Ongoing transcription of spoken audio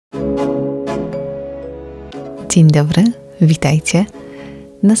Dzień dobry, witajcie.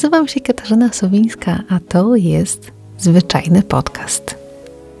 Nazywam się Katarzyna Sowińska, a to jest zwyczajny podcast.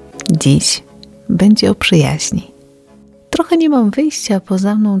 Dziś będzie o przyjaźni. Trochę nie mam wyjścia,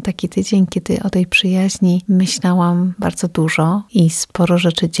 poza mną taki tydzień, kiedy o tej przyjaźni myślałam bardzo dużo i sporo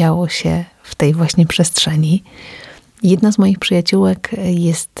rzeczy działo się w tej właśnie przestrzeni. Jedna z moich przyjaciółek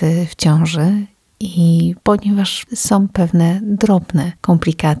jest w ciąży i ponieważ są pewne drobne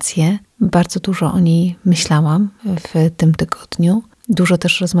komplikacje, bardzo dużo o niej myślałam w tym tygodniu. Dużo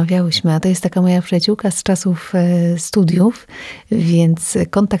też rozmawiałyśmy, a to jest taka moja przyjaciółka z czasów studiów, więc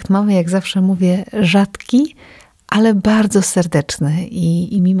kontakt mamy, jak zawsze mówię, rzadki, ale bardzo serdeczny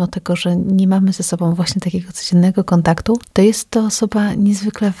i mimo tego, że nie mamy ze sobą właśnie takiego codziennego kontaktu, to jest to osoba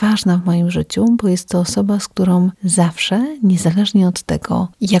niezwykle ważna w moim życiu, bo jest to osoba, z którą zawsze, niezależnie od tego,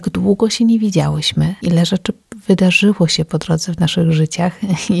 jak długo się nie widziałyśmy, ile rzeczy wydarzyło się po drodze w naszych życiach,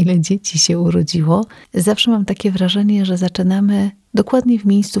 ile dzieci się urodziło, zawsze mam takie wrażenie, że zaczynamy dokładnie w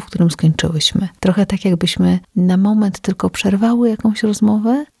miejscu, w którym skończyłyśmy. Trochę tak, jakbyśmy na moment tylko przerwały jakąś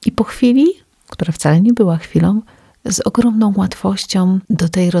rozmowę i po chwili, która wcale nie była chwilą, z ogromną łatwością do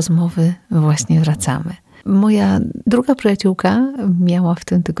tej rozmowy właśnie wracamy. Moja druga przyjaciółka miała w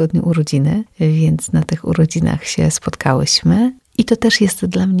tym tygodniu urodziny, więc na tych urodzinach się spotkałyśmy. I to też jest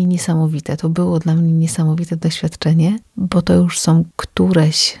dla mnie niesamowite. To było dla mnie niesamowite doświadczenie, bo to już są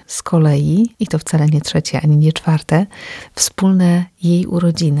któreś z kolei, i to wcale nie trzecie, ani nie czwarte, wspólne jej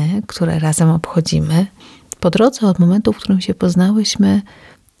urodziny, które razem obchodzimy. Po drodze od momentu, w którym się poznałyśmy,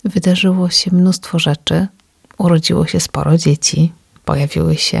 wydarzyło się mnóstwo rzeczy. Urodziło się sporo dzieci,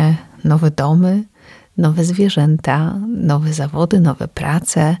 pojawiły się nowe domy, nowe zwierzęta, nowe zawody, nowe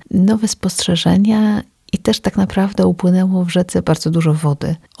prace, nowe spostrzeżenia i też tak naprawdę upłynęło w rzece bardzo dużo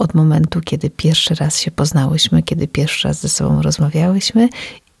wody od momentu, kiedy pierwszy raz się poznałyśmy, kiedy pierwszy raz ze sobą rozmawiałyśmy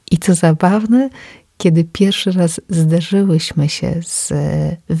i co zabawne, kiedy pierwszy raz zderzyłyśmy się z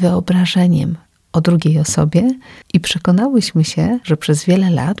wyobrażeniem o drugiej osobie i przekonałyśmy się, że przez wiele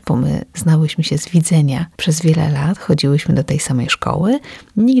lat, bo my znałyśmy się z widzenia, przez wiele lat chodziłyśmy do tej samej szkoły,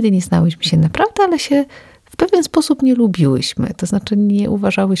 nigdy nie znałyśmy się naprawdę, ale się w pewien sposób nie lubiłyśmy. To znaczy nie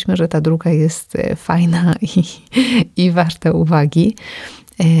uważałyśmy, że ta druga jest fajna i warta uwagi.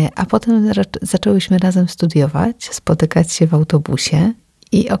 A potem zaczęłyśmy razem studiować, spotykać się w autobusie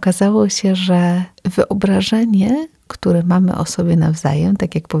i okazało się, że wyobrażenie, które mamy o sobie nawzajem,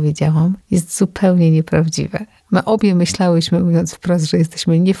 tak jak powiedziałam, jest zupełnie nieprawdziwe. My obie myślałyśmy, mówiąc wprost, że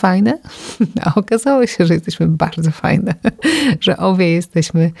jesteśmy niefajne, a okazało się, że jesteśmy bardzo fajne, że obie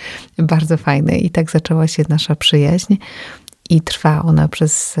jesteśmy bardzo fajne. I tak zaczęła się nasza przyjaźń i trwa ona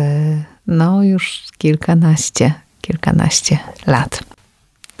przez już kilkanaście lat.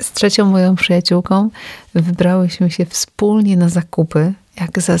 Z trzecią moją przyjaciółką wybrałyśmy się wspólnie na zakupy,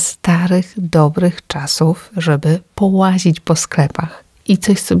 jak za starych, dobrych czasów, żeby połazić po sklepach i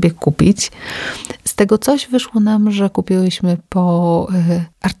coś sobie kupić. Z tego coś wyszło nam, że kupiłyśmy po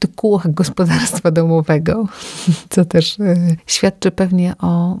artykułach gospodarstwa domowego, co też świadczy pewnie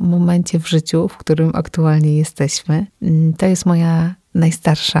o momencie w życiu, w którym aktualnie jesteśmy. To jest moja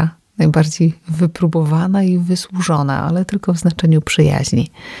najstarsza, najbardziej wypróbowana i wysłużona, ale tylko w znaczeniu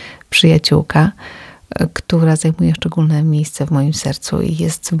przyjaźni, przyjaciółka, która zajmuje szczególne miejsce w moim sercu i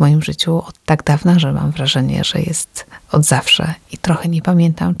jest w moim życiu od tak dawna, że mam wrażenie, że jest od zawsze i trochę nie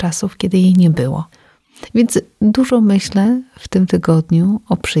pamiętam czasów, kiedy jej nie było. Więc dużo myślę w tym tygodniu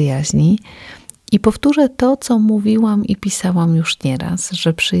o przyjaźni i powtórzę to, co mówiłam i pisałam już nieraz,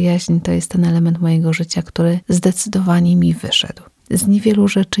 że przyjaźń to jest ten element mojego życia, który zdecydowanie mi wyszedł. Z niewielu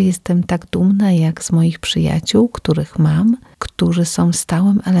rzeczy jestem tak dumna, jak z moich przyjaciół, których mam, którzy są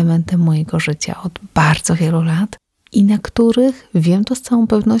stałym elementem mojego życia od bardzo wielu lat i na których, wiem to z całą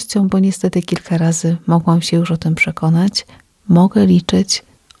pewnością, bo niestety kilka razy mogłam się już o tym przekonać, mogę liczyć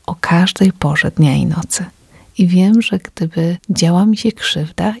o każdej porze dnia i nocy. I wiem, że gdyby działa mi się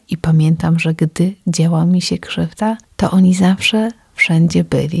krzywda i pamiętam, że gdy działa mi się krzywda, to oni zawsze wszędzie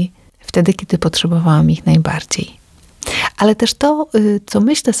byli, wtedy, kiedy potrzebowałam ich najbardziej. Ale też to, co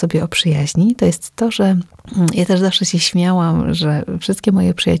myślę sobie o przyjaźni, to jest to, że ja też zawsze się śmiałam, że wszystkie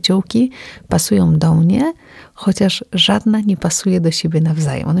moje przyjaciółki pasują do mnie, chociaż żadna nie pasuje do siebie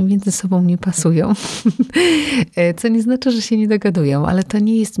nawzajem. One między sobą nie pasują, co nie znaczy, że się nie dogadują, ale to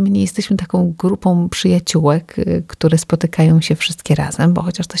nie jest, my nie jesteśmy taką grupą przyjaciółek, które spotykają się wszystkie razem, bo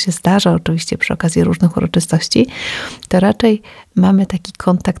chociaż to się zdarza oczywiście przy okazji różnych uroczystości, to raczej mamy taki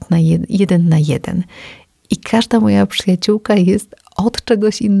kontakt jeden na jeden. I każda moja przyjaciółka jest od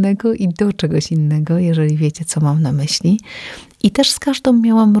czegoś innego i do czegoś innego, jeżeli wiecie, co mam na myśli. I też z każdą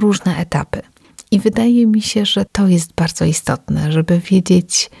miałam różne etapy. I wydaje mi się, że to jest bardzo istotne, żeby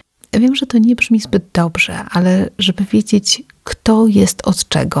wiedzieć, Wiem, że to nie brzmi zbyt dobrze, ale żeby wiedzieć, kto jest od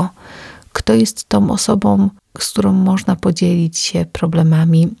czego, kto jest tą osobą, z którą można podzielić się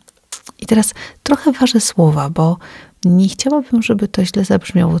problemami. I teraz trochę ważę słowa, bo nie chciałabym, żeby to źle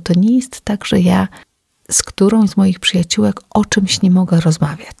zabrzmiało. To nie jest tak, że ja z którąś z moich przyjaciółek o czymś nie mogę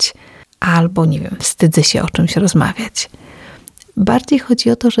rozmawiać. Albo, nie wiem, wstydzę się o czymś rozmawiać. Bardziej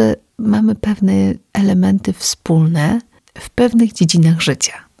chodzi o to, że mamy pewne elementy wspólne w pewnych dziedzinach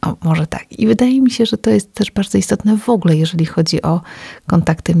życia. O, może tak. I wydaje mi się, że to jest też bardzo istotne w ogóle, jeżeli chodzi o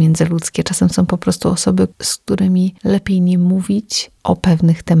kontakty międzyludzkie. Czasem są po prostu osoby, z którymi lepiej nie mówić o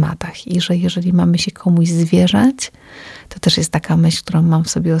pewnych tematach. I że jeżeli mamy się komuś zwierzać, to też jest taka myśl, którą mam w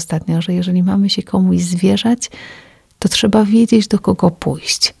sobie ostatnio, że jeżeli mamy się komuś zwierzać, to trzeba wiedzieć, do kogo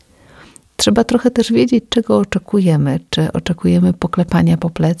pójść. Trzeba trochę też wiedzieć, czego oczekujemy. Czy oczekujemy poklepania po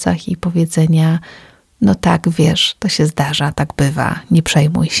plecach i powiedzenia: no tak, wiesz, to się zdarza, tak bywa, nie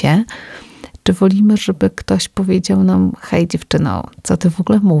przejmuj się. Czy wolimy, żeby ktoś powiedział nam: hej dziewczyno, co ty w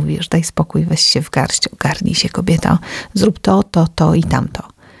ogóle mówisz? Daj spokój, weź się w garść, ogarnij się kobieto, zrób to i tamto.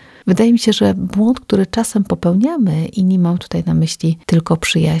 Wydaje mi się, że błąd, który czasem popełniamy, i nie mam tutaj na myśli tylko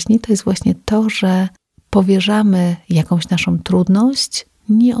przyjaźni, to jest właśnie to, że powierzamy jakąś naszą trudność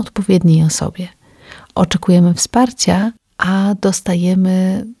nieodpowiedniej osobie. Oczekujemy wsparcia, a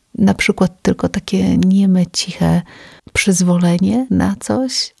dostajemy na przykład tylko takie nieme, ciche przyzwolenie na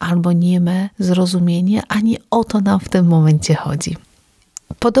coś, albo nieme zrozumienie, a nie o to nam w tym momencie chodzi.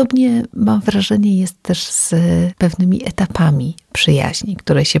 Podobnie mam wrażenie jest też z pewnymi etapami przyjaźni,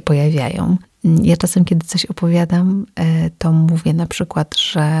 które się pojawiają. Ja czasem, kiedy coś opowiadam, to mówię na przykład,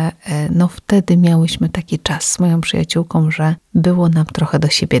 że no wtedy miałyśmy taki czas z moją przyjaciółką, że było nam trochę do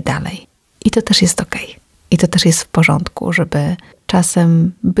siebie dalej. I to też jest okej. I to też jest w porządku, żeby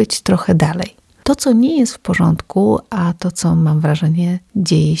czasem być trochę dalej. To, co nie jest w porządku, a to, co mam wrażenie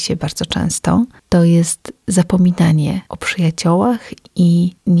dzieje się bardzo często, to jest zapominanie o przyjaciołach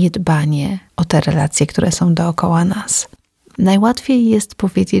i niedbanie o te relacje, które są dookoła nas. Najłatwiej jest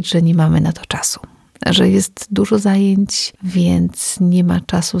powiedzieć, że nie mamy na to czasu, że jest dużo zajęć, więc nie ma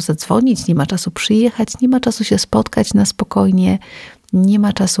czasu zadzwonić, nie ma czasu przyjechać, nie ma czasu się spotkać na spokojnie, nie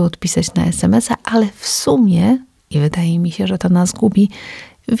ma czasu odpisać na SMS-a, ale w sumie, i wydaje mi się, że to nas gubi,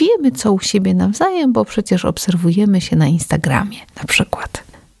 wiemy, co u siebie nawzajem, bo przecież obserwujemy się na Instagramie na przykład.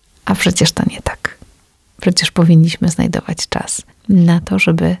 A przecież to nie tak. Przecież powinniśmy znajdować czas na to,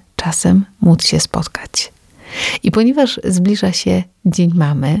 żeby czasem móc się spotkać. I ponieważ zbliża się Dzień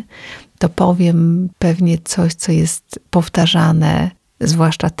Mamy, to powiem pewnie coś, co jest powtarzane,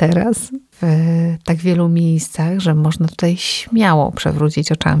 zwłaszcza teraz, w tak wielu miejscach, że można tutaj śmiało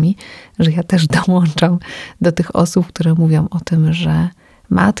przewrócić oczami, że ja też dołączam do tych osób, które mówią o tym, że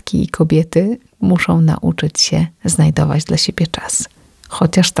matki i kobiety muszą nauczyć się znajdować dla siebie czas.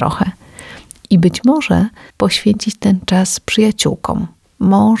 Chociaż trochę. I być może poświęcić ten czas przyjaciółkom.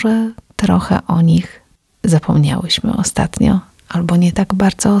 Może trochę o nich zapomniałyśmy ostatnio, albo nie tak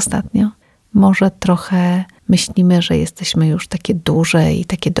bardzo ostatnio. Może trochę myślimy, że jesteśmy już takie duże i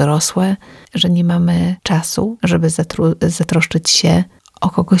takie dorosłe, że nie mamy czasu, żeby zatroszczyć się o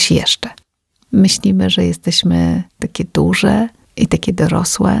kogoś jeszcze. Myślimy, że jesteśmy takie duże i takie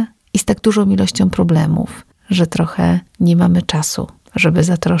dorosłe i z tak dużą ilością problemów, że trochę nie mamy czasu, żeby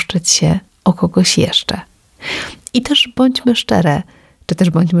zatroszczyć się o kogoś jeszcze. I też bądźmy szczere, czy też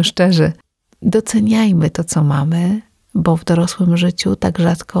bądźmy szczerzy. Doceniajmy to, co mamy, bo w dorosłym życiu tak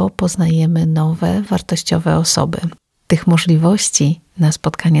rzadko poznajemy nowe, wartościowe osoby. Tych możliwości na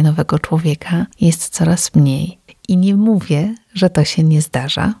spotkanie nowego człowieka jest coraz mniej. I nie mówię, że to się nie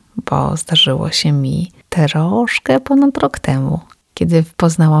zdarza, bo zdarzyło się mi troszkę ponad rok temu, kiedy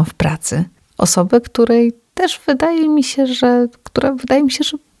poznałam w pracy osobę, która wydaje mi się, że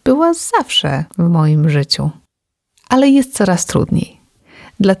była zawsze w moim życiu. Ale jest coraz trudniej.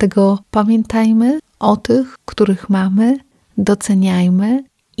 Dlatego pamiętajmy o tych, których mamy, doceniajmy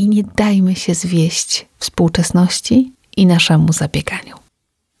i nie dajmy się zwieść współczesności i naszemu zabieganiu.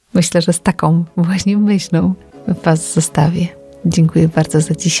 Myślę, że z taką właśnie myślą Was zostawię. Dziękuję bardzo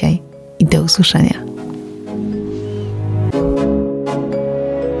za dzisiaj i do usłyszenia.